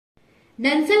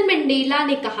Nelson Mandela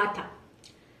ने कहा था,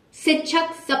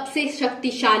 शिक्षक सबसे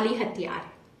शक्तिशाली हथियार है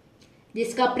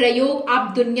जिसका प्रयोग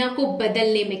आप दुनिया को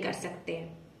बदलने में कर सकते हैं।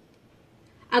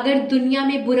 अगर दुनिया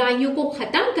में बुराइयों को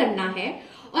खत्म करना है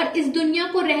और इस दुनिया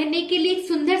को रहने के लिए एक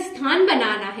सुंदर स्थान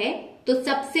बनाना है तो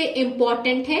सबसे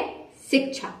इंपॉर्टेंट है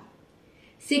शिक्षा।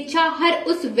 शिक्षा हर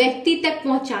उस व्यक्ति तक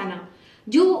पहुंचाना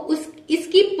जो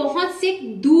इसकी पहुंच से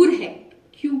दूर है,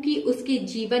 क्योंकि उसके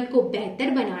जीवन को बेहतर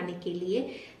बनाने के लिए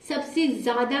सबसे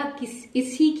ज्यादा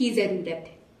इसी की जरूरत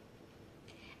है।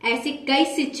 ऐसे कई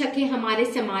शिक्षक हैं हमारे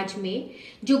समाज में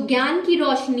जो ज्ञान की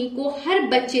रोशनी को हर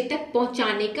बच्चे तक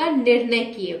पहुंचाने का निर्णय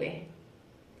किए हुए हैं।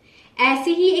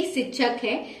 ऐसे ही एक शिक्षक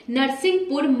है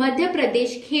नरसिंहपुर मध्य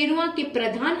प्रदेश खेरवा के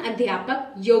प्रधान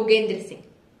अध्यापक योगेंद्र सिंह।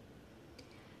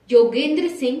 योगेंद्र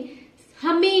सिंह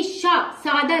हमेशा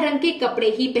सादा रंग के कपड़े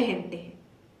ही पहनते हैं।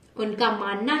 उनका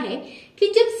मानना है कि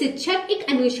जब शिक्षक एक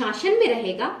अनुशासन में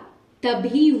रहेगा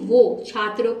तभी वो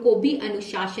छात्रों को भी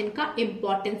अनुशासन का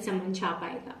इंपॉर्टेंस समझा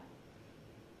पाएगा।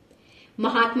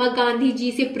 महात्मा गांधी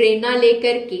जी से प्रेरणा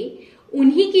लेकर के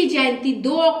उन्हीं की जयंती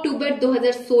 2 अक्टूबर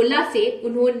 2016 से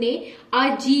उन्होंने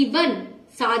आजीवन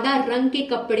सादा रंग के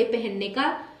कपड़े पहनने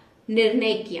का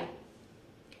निर्णय किया।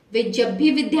 वे जब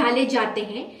भी विद्यालय जाते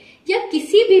हैं या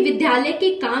किसी भी विद्यालय के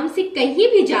काम से कहीं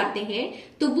भी जाते हैं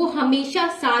तो वो हमेशा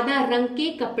सादा रंग के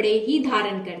कपड़े ही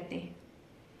धारण करते हैं।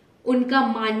 उनका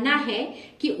मानना है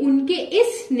कि उनके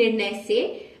इस निर्णय से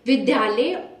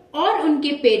विद्यालय और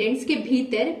उनके पेरेंट्स के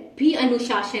भीतर भी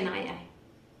अनुशासन आया है।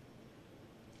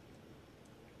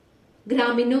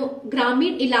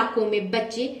 ग्रामीण इलाकों में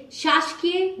बच्चे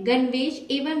शासकीय गणवेश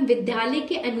एवं विद्यालय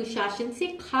के अनुशासन से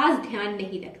खास ध्यान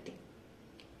नहीं रखते।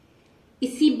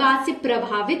 इसी बात से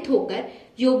प्रभावित होकर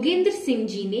योगेंद्र सिंह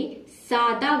जी ने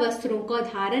सादा वस्त्रों का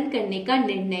धारण करने का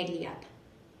निर्णय लिया था।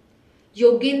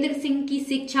 योगेंद्र सिंह की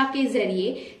शिक्षा के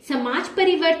जरिए समाज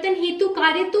परिवर्तन हेतु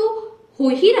कार्य तो हो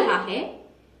ही रहा है,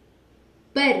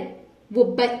 पर वो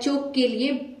बच्चों के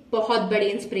लिए बहुत बड़े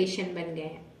इंस्पिरेशन बन गए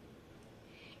हैं।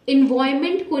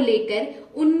 एनवायरमेंट को लेकर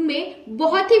उनमें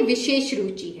बहुत ही विशेष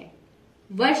रुचि है।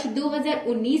 वर्ष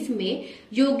 2019 में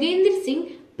योगेंद्र सिंह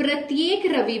प्रत्येक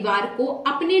रविवार को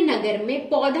अपने नगर में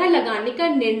पौधा लगाने का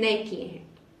निर्णय किए हैं।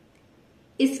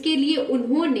 इसके लिए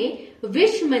उन्होंने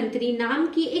विश्व मंत्री नाम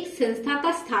की एक संस्था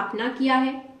का स्थापना किया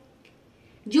है,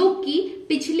 जो कि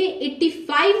पिछले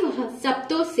 85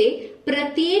 सप्ताहों से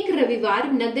प्रत्येक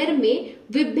रविवार नगर में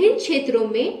विभिन्न क्षेत्रों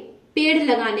में पेड़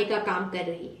लगाने का काम कर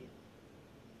रही है।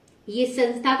 ये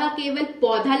संस्था का केवल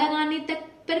पौधा लगाने तक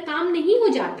पर काम नहीं हो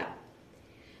जाता,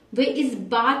 वे इस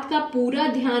बात का पूरा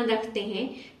ध्यान रखते हैं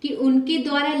कि उनके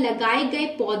द्वारा लगाए गए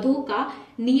पौधों का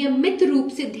नियमित रूप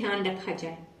से ध्यान रखा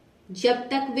जाए जब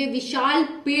तक वे विशाल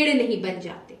पेड़ नहीं बन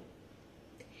जाते।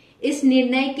 इस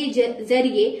निर्णय के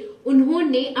जरिए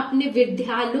उन्होंने अपने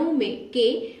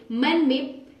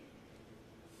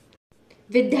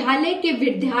विद्यालय के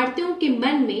विद्यार्थियों के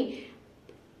मन में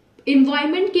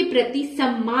एनवायरनमेंट के प्रति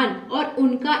सम्मान और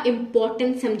उनका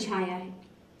इम्पोर्टेंस समझाया है।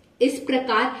 इस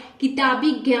प्रकार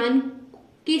किताबी ज्ञान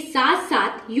के साथ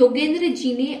साथ योगेंद्र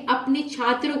जी ने अपने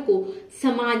छात्रों को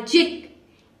सामाजिक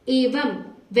एवं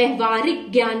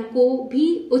व्यवहारिक ज्ञान को भी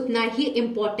उतना ही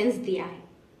इम्पोर्टेंस दिया है।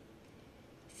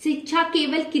 शिक्षा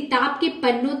केवल किताब के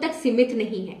पन्नों तक सीमित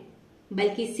नहीं है,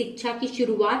 बल्कि शिक्षा की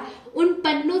शुरुआत उन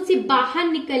पन्नों से बाहर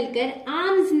निकलकर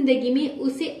आम जिंदगी में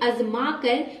उसे आजमा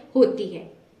कर होती है।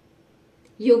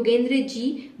 योगेंद्र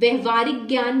जी व्यवहारिक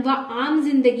ज्ञान व आम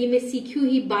जिंदगी में सीखी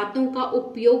हुई बातों का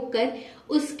उपयोग कर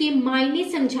उसके मायने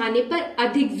समझाने पर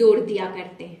अधिक जोर दिया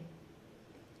करते हैं।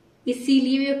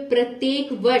 इसीलिए वे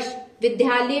प्रत्येक वर्ष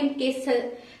विद्यालय के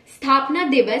स्थापना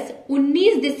दिवस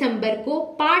 19 दिसंबर को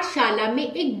पाठशाला में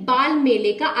एक बाल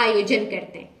मेले का आयोजन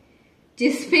करते हैं,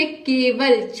 जिसमें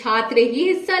केवल छात्र ही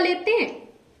हिस्सा लेते हैं।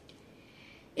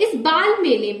 इस बाल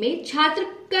मेले में छात्र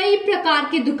कई प्रकार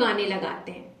की दुकानें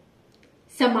लगाते हैं,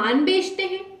 सामान बेचते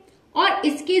हैं और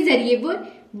इसके जरिए वो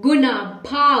गुना,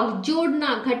 भाग,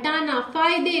 जोड़ना, घटाना,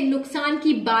 फायदे, नुकसान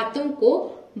की बातों को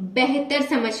बेहतर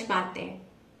समझ पाते हैं।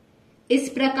 इस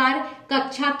प्रकार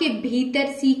कक्षा के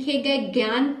भीतर सीखे गए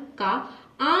ज्ञान का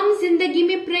आम जिंदगी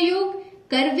में प्रयोग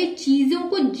कर वे चीजों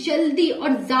को जल्दी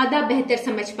और ज्यादा बेहतर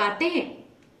समझ पाते हैं।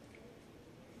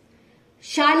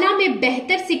 शाला में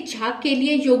बेहतर शिक्षा के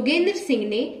लिए योगेंद्र सिंह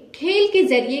ने खेल के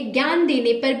जरिए ज्ञान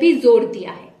देने पर भी जोर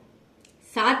दिया है।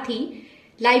 साथ ही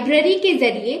लाइब्रेरी के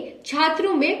जरिए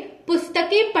छात्रों में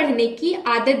पुस्तकें पढ़ने की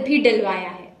आदत भी डलवाया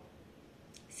है।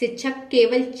 शिक्षक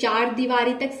केवल 4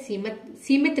 दीवारी तक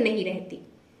सीमित नहीं रहती।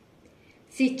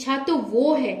 शिक्षा तो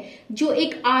वो है जो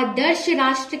एक आदर्श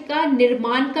राष्ट्र का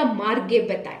निर्माण का मार्ग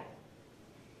बताए।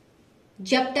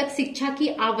 जब तक शिक्षा की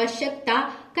आवश्यकता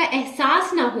का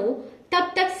एहसास ना हो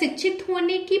तब तक शिक्षित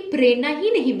होने की प्रेरणा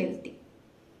ही नहीं मिलती।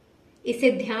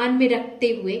 इसे ध्यान में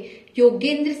रखते हुए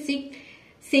योगेंद्र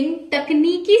सिंह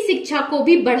तकनीकी शिक्षा को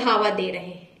भी बढ़ावा दे रहे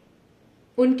हैं।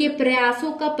 उनके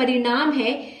प्रयासों का परिणाम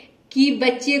है कि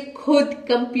बच्चे खुद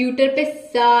कंप्यूटर पे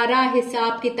सारा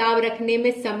हिसाब किताब रखने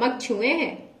में सक्षम हुए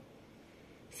हैं।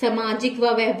 सामाजिक व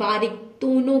व्यवहारिक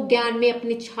दोनों ज्ञान में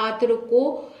अपने छात्रों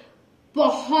को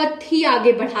बहुत ही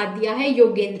आगे बढ़ा दिया है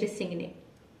योगेंद्र सिंह ने।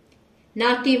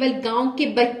 न केवल गांव के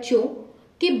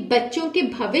बच्चों के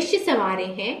भविष्य संवारे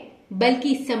हैं,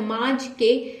 बल्कि समाज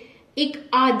के एक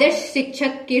आदर्श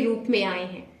शिक्षक के रूप में आए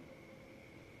हैं।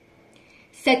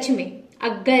 सच में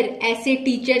अगर ऐसे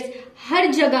टीचर्स हर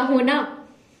जगह हो ना,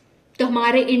 तो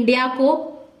हमारे इंडिया को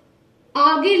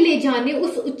आगे ले जाने,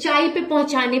 उस ऊंचाई पे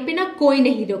पहुंचाने पे ना कोई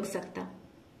नहीं रोक सकता।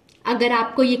 अगर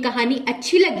आपको ये कहानी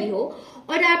अच्छी लगी हो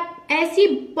और आप ऐसी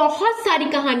बहुत सारी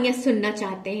कहानियां सुनना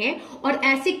चाहते हैं और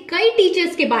ऐसे कई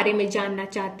टीचर्स के बारे में जानना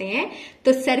चाहते हैं,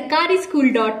 तो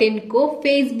sarkarischool.in को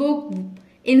फेसबुक,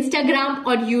 इंस्टाग्राम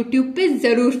और यूट्यूब पे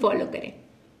जरूर फॉलो करें।